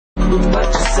what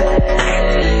you say.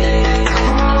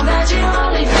 That you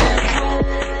only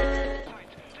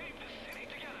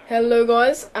Hello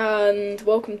guys, and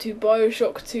welcome to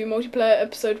Bioshock 2 multiplayer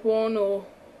episode 1, or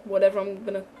whatever I'm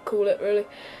gonna call it really.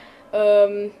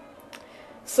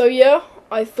 So yeah,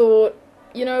 I thought,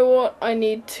 you know what, I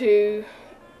need to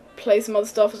play some other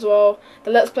stuff as well.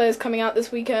 The Let's Play is coming out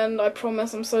this weekend, I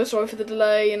promise. I'm so sorry for the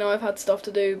delay, you know, I've had stuff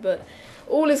to do, but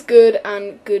all is good,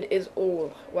 and good is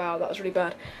all. Wow, that was really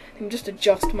bad. Let me just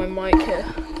adjust my mic here.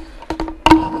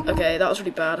 Okay, that was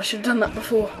really bad, I should have done that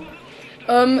before.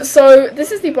 So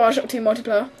this is the Bioshock 2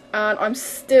 multiplayer, and I'm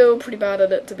still pretty bad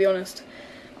at it, to be honest.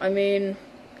 I mean,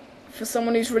 for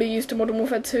someone who's really used to Modern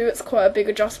Warfare 2, it's quite a big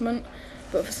adjustment,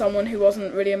 but for someone who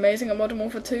wasn't really amazing at Modern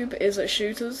Warfare 2, but is at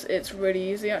shooters, it's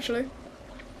really easy, actually.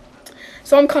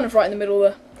 So I'm kind of right in the middle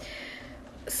there.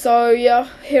 So yeah,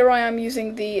 here I am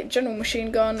using the general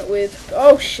machine gun with,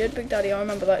 oh shit, Big Daddy, I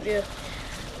remember that, yeah.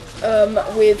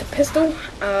 With pistol,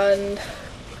 and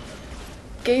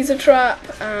Geyser Trap,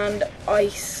 and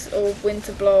Ice or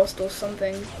Winter Blast or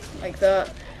something like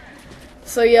that.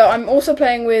 So yeah, I'm also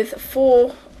playing with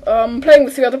three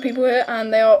other people here,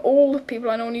 and they are all people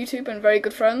I know on YouTube and very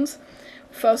good friends.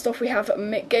 First off, we have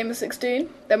MickGamer16,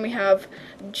 then we have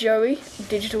Joey,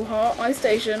 Digital Heart,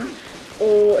 iStation,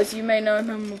 or as you may know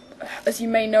him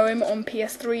on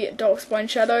PS3, Darkspine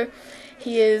Shadow.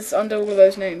 He is under all of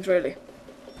those names really.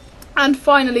 And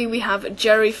finally, we have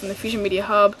Jerry from the Fusion Media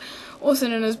Hub, also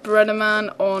known as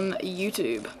Breaderman on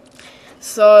YouTube.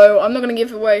 So I'm not going to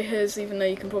give away his, even though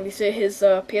you can probably see his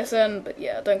PSN, but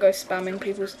yeah, don't go spamming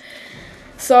people's.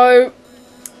 So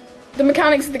the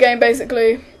mechanics of the game,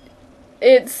 basically,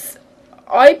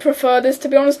 I prefer this, to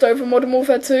be honest, over Modern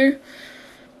Warfare 2,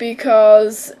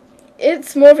 because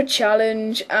it's more of a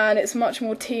challenge and it's much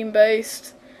more team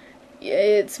based.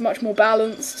 It's much more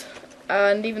balanced.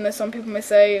 And even though some people may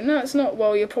say, no, it's not,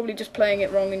 well, you're probably just playing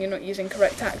it wrong and you're not using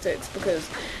correct tactics, because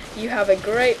you have a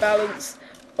great balance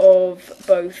of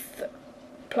both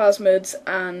plasmids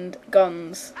and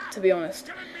guns, to be honest.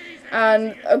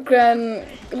 And again,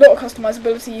 a lot of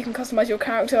customizability. You can customize your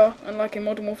character, unlike in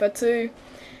Modern Warfare 2.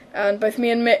 And both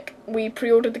me and Mick, we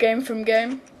pre-ordered the game from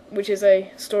Game, which is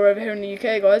a store over here in the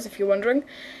UK, guys, if you're wondering.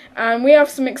 And we have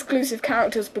some exclusive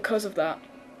characters because of that.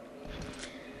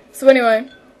 So anyway,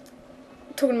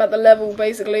 talking about the level,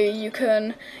 basically,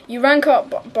 you rank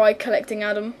up by collecting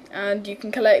Adam, and you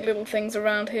can collect little things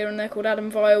around here and there called Adam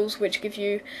Vials, which give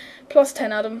you plus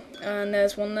 10 Adam, and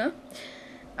there's one there.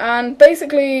 And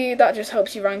basically, that just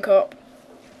helps you rank up.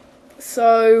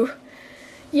 So,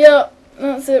 yeah,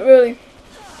 that's it really.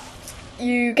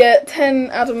 You get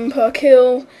 10 Adam per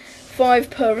kill, 5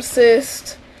 per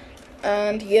assist,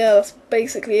 and yeah, that's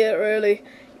basically it really.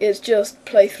 It's just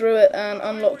play through it and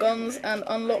unlock guns and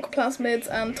unlock plasmids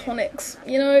and tonics.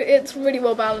 You know, it's really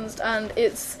well balanced, and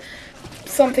it's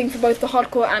something for both the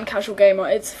hardcore and casual gamer.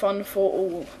 It's fun for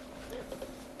all.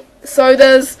 So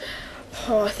there's,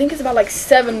 I think it's about like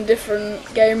 7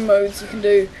 different game modes you can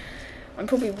do. I'm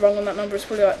probably wrong on that number, it's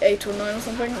probably like 8 or 9 or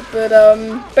something. But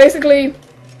basically,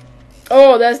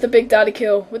 oh, there's the Big Daddy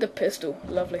kill with a pistol.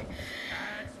 Lovely.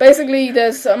 Basically,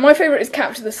 there's my favourite is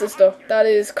Capture the Sister. That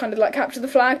is kind of like Capture the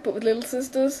Flag, but with little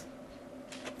sisters.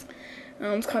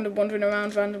 I'm just kind of wandering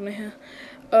around randomly here.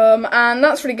 And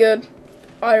that's really good.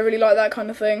 I really like that kind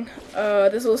of thing.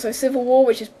 There's also Civil War,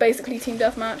 which is basically Team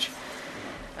Deathmatch.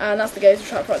 And that's the Geyser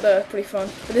Trap right there. Pretty fun.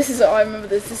 But this is, I remember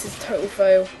this is total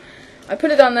fail. I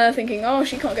put it down there thinking, oh,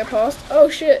 she can't get past. Oh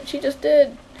shit, she just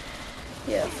did.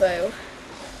 Yeah, failed.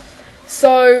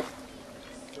 So,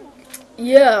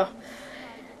 yeah.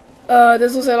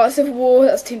 There's also like Civil War,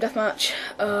 that's Team Deathmatch,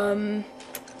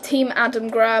 Team Adam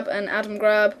Grab and Adam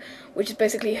Grab, which is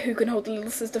basically who can hold the little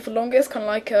sister for longest, kind of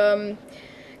like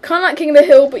King of the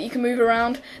Hill, but you can move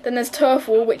around. Then there's Turf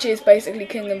War, which is basically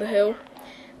King of the Hill,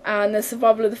 and there's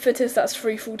Survival of the Fittest, that's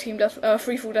free fall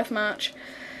deathmatch.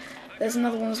 There's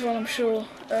another one as well, I'm sure.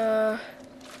 Oh,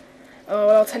 well,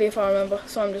 I'll tell you if I remember.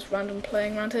 So I'm just random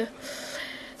playing around here.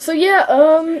 So yeah,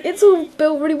 it's all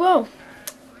built really well.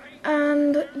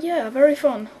 And yeah, very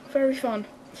fun, very fun.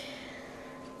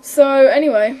 So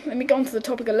anyway, let me get on to the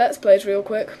topic of Let's Plays real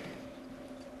quick.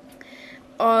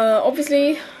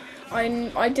 Obviously,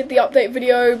 I did the update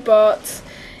video, but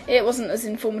it wasn't as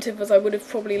informative as I would have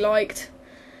probably liked.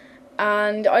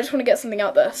 And I just want to get something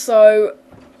out there. So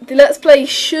the Let's Play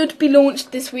should be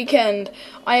launched this weekend.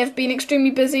 I have been extremely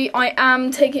busy. I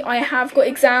have got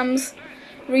exams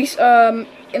in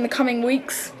the coming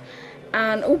weeks.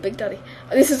 And oh, Big Daddy.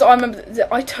 I remember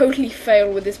I totally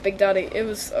failed with this Big Daddy. It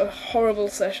was a horrible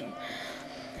session.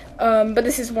 But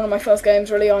this is one of my first games,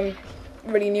 really. I'm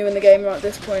really new in the game right at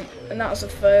this point, and that was a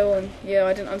fail. And yeah,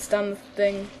 I didn't understand the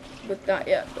thing with that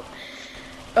yet. But,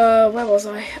 where was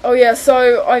I? Oh yeah,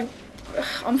 so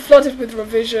I'm flooded with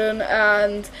revision,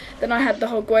 and then I had the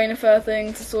whole Gwainaffair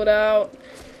thing to sort out,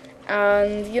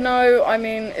 and you know, I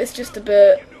mean, it's just a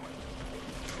bit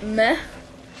meh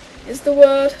is the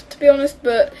word, to be honest.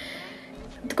 But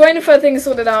the Gwainaffair thing is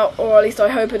sorted out, or at least I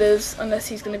hope it is, unless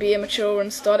he's going to be immature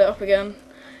and start it up again.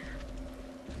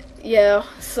 Yeah,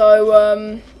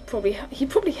 so he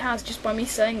probably has, just by me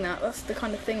saying that. That's the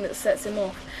kind of thing that sets him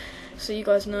off, so you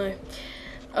guys know.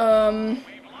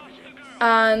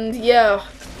 And yeah,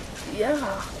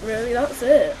 really, that's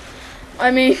it.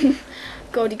 I mean,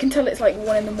 God, you can tell it's like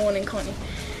 1 in the morning, can't you?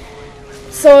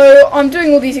 So I'm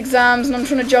doing all these exams and I'm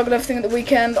trying to juggle everything at the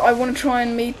weekend. I want to try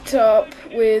and meet up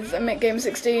with Mick Game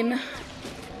 16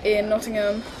 in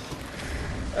Nottingham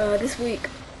this week.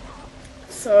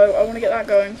 So I want to get that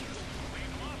going.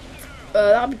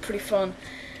 That'll be pretty fun,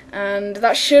 and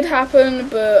that should happen,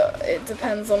 but it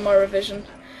depends on my revision.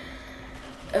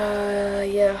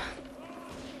 Yeah.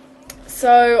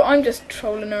 So I'm just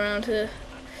trolling around here.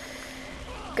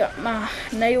 Got my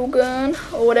nail gun,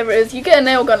 or whatever it is. You get a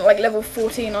nail gun at like level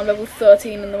 14, I'm level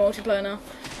 13 in the multiplayer now.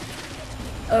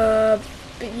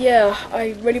 But yeah,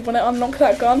 I really want to unlock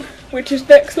that gun, which is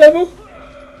next level.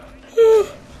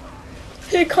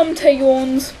 Here come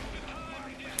Taeyons.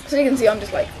 So you can see I'm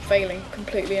just like failing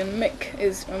completely, and Mick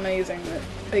is amazing,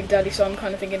 Big Daddy, so I'm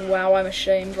kind of thinking, wow, I'm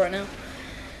ashamed right now.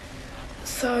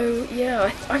 So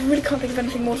yeah, I really can't think of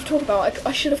anything more to talk about.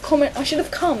 I should have come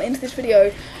into this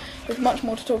video with much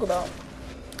more to talk about.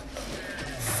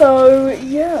 So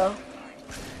yeah,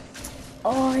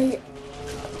 I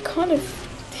kind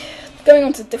of going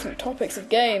on to different topics of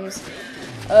games.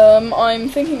 I'm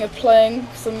thinking of playing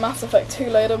some Mass Effect 2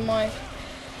 later. My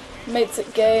mates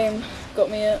at game got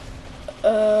me it,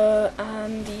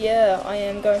 and yeah, I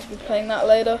am going to be playing that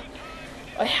later.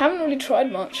 I haven't really tried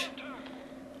much.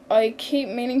 I keep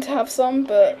meaning to have some,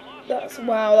 but that's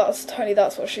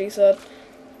what she said.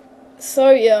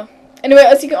 So yeah. Anyway,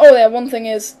 as you can, oh yeah, one thing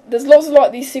is, there's lots of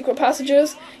like these secret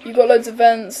passages. You've got loads of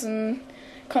vents and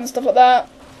kind of stuff like that.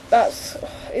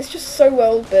 It's just so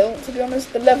well built, to be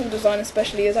honest. The level design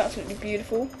especially is absolutely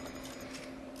beautiful.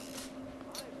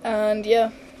 And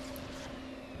yeah.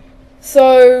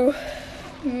 So,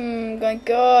 my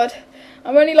God,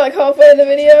 I'm only like halfway in the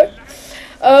video.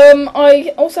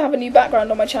 I also have a new background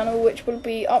on my channel, which will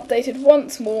be updated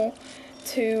once more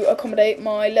to accommodate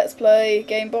my Let's Play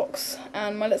game box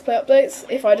and my Let's Play updates,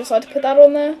 if I decide to put that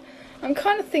on there. I'm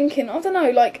kind of thinking, I don't know,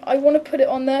 like, I want to put it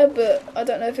on there, but I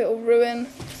don't know if it will ruin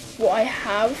what I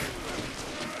have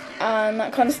and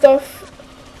that kind of stuff.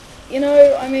 You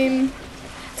know, I mean,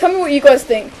 tell me what you guys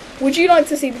think. Would you like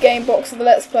to see the game box of the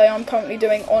Let's Play I'm currently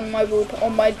doing on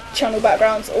my channel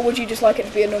backgrounds, or would you just like it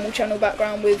to be a normal channel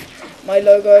background with my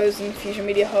logos and Fusion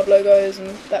Media Hub logos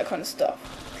and that kind of stuff?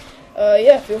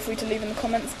 Yeah, feel free to leave in the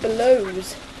comments below.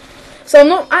 So I'm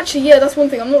not actually, yeah, that's one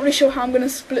thing. I'm not really sure how I'm going to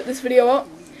split this video up,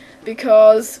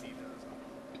 because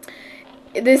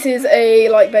this is a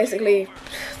like basically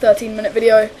 13-minute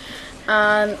video,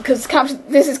 and because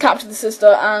this is Capture the Sister,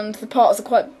 and the parts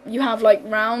are you have like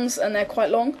rounds and they're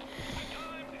quite long.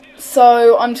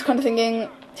 So I'm just kind of thinking,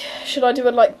 should I do a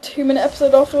like 2-minute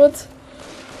episode afterwards?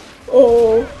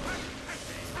 Oh.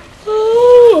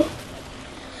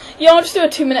 Yeah, I'll just do a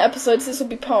 2-minute episode, so this will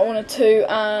be part 1 or 2,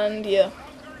 and yeah.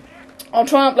 I'll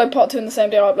try and upload part 2 in the same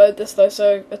day I upload this though,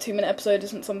 so a 2-minute episode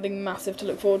isn't something massive to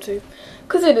look forward to,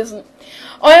 because it isn't.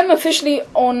 I am officially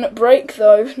on break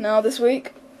though, now this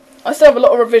week. I still have a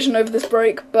lot of revision over this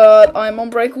break, but I'm on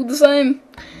break all the same.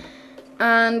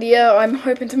 And yeah, I'm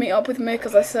hoping to meet up with Mick,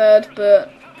 as I said,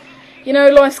 but, you know,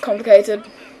 life's complicated.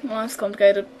 Life's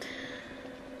complicated.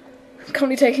 I'm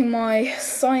currently taking my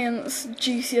science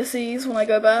GCSEs when I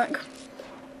go back,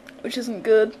 which isn't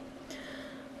good.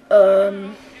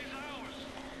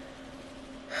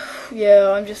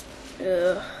 Yeah, I'm just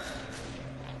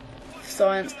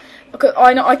science.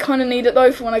 I kind of need it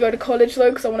though for when I go to college though,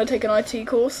 because I want to take an IT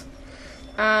course,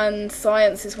 and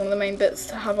science is one of the main bits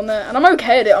to have on there. And I'm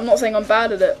okay at it. I'm not saying I'm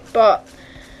bad at it, but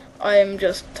I am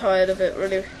just tired of it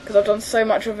really, because I've done so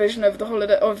much revision over the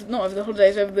not over the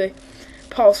holidays, over the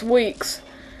past weeks,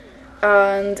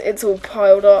 and it's all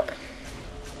piled up.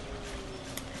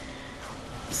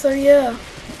 So yeah.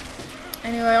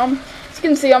 Anyway, as you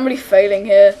can see, I'm really failing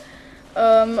here.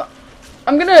 I'm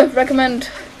gonna recommend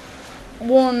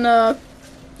one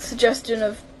suggestion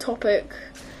of topic.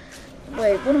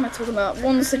 Wait, what am I talking about?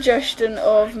 One suggestion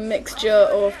of mixture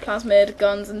of plasmid,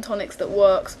 guns, and tonics that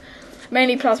works.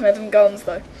 Mainly plasmid and guns,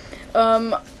 though.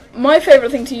 My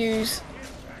favourite thing to use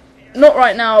not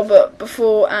right now, but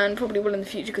before, and probably will in the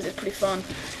future because it's pretty fun,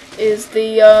 is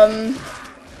the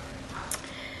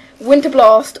Winter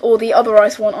Blast, or the other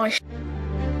ice one,